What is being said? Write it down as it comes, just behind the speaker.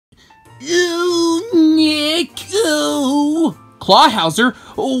Clawhauser,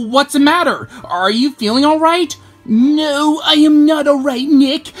 what's the matter? Are you feeling alright? No, I am not alright,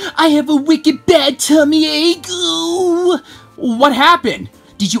 Nick. I have a wicked bad tummy ache. Ooh. What happened?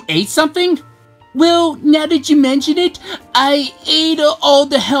 Did you eat something? Well, now that you mention it, I ate all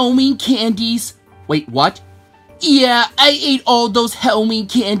the Halloween candies. Wait, what? Yeah, I ate all those Halloween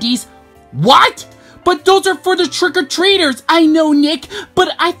candies. What? But those are for the trick-or-treaters. I know, Nick,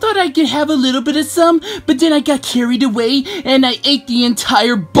 but I thought I could have a little bit of some, but then I got carried away and I ate the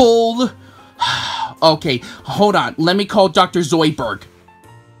entire bowl. Okay, hold on. Let me call Dr. Zoidberg.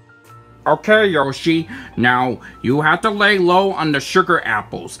 Okay, Yoshi. Now, you have to lay low on the sugar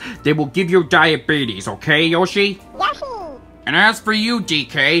apples. They will give you diabetes, okay, Yoshi? Yoshi! And as for you,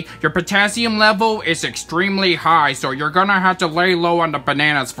 DK, your potassium level is extremely high, so you're gonna have to lay low on the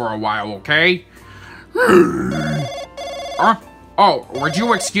bananas for a while, okay? Oh, would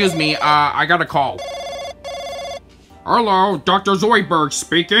you excuse me? I got a call. Hello, Dr. Zoidberg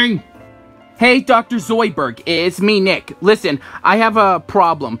speaking. Hey, Dr. Zoidberg, it's me, Nick. Listen, I have a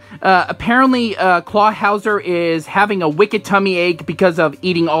problem. Apparently, Clawhauser is having a wicked tummy ache because of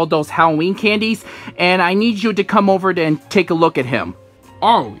eating all those Halloween candies, and I need you to come over and take a look at him.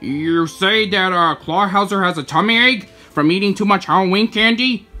 Oh, you say that, Clawhauser has a tummy ache from eating too much Halloween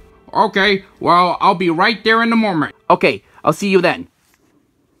candy? Okay, well, I'll be right there in a moment. Okay, I'll see you then.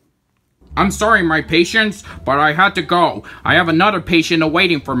 I'm sorry, my patients, but I had to go. I have another patient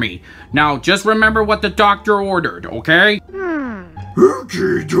awaiting for me. Now, just remember what the doctor ordered, okay?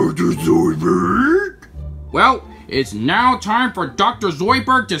 Okay, Dr. Zoidberg. Well, it's now time for Dr.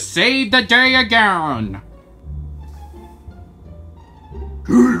 Zoidberg to save the day again.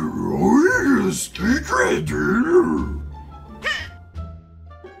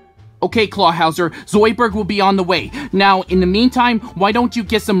 Okay, Clawhauser, Zoidberg will be on the way. Now, in the meantime, why don't you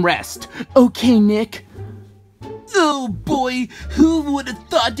get some rest? Okay, Nick. Oh boy, who would have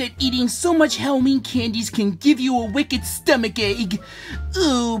thought that eating so much Halloween candies can give you a wicked stomach ache?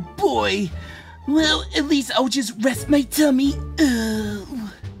 Oh boy. Well, at least I'll just rest my tummy.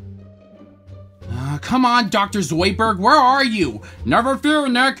 Come on, Dr. Zoidberg, where are you? Never fear,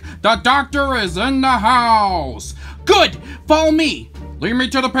 Nick. The doctor is in the house. Good! Follow me. Lead me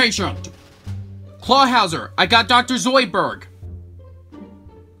to the patient. Clawhauser, I got Dr. Zoidberg.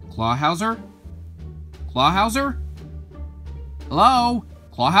 Clawhauser? Clawhauser? Hello?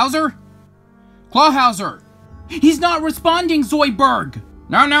 Clawhauser? Clawhauser! He's not responding, Zoidberg!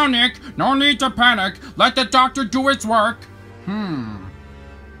 No, Nick. No need to panic. Let the doctor do its work.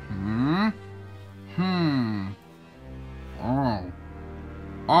 Oh.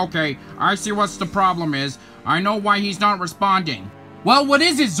 Okay, I see what's the problem is. I know why he's not responding. Well, what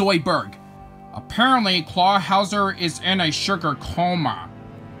is it, Zoidberg? Apparently, Clawhauser is in a sugar coma.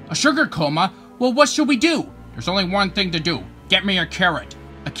 A sugar coma? Well, what should we do? There's only one thing to do. Get me a carrot.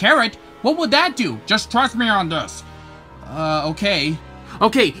 A carrot? What would that do? Just trust me on this. Okay.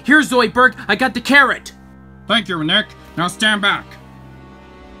 Okay, here's Zoidberg. I got the carrot. Thank you, Nick. Now stand back.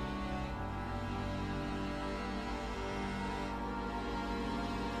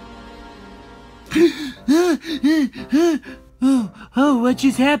 Oh, what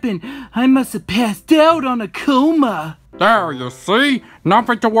just happened? I must have passed out on a coma. There, you see?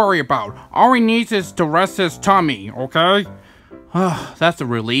 Nothing to worry about. All he needs is to rest his tummy, okay? That's a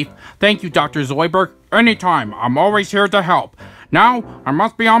relief. Thank you, Dr. Zoidberg. Anytime. I'm always here to help. Now, I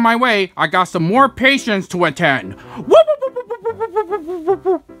must be on my way. I got some more patients to attend.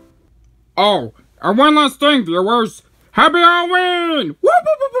 Oh, and one last thing, viewers. Happy Halloween!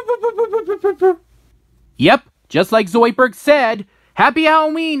 Yep, just like Zoidberg said. Happy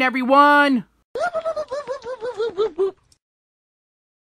Halloween, everyone!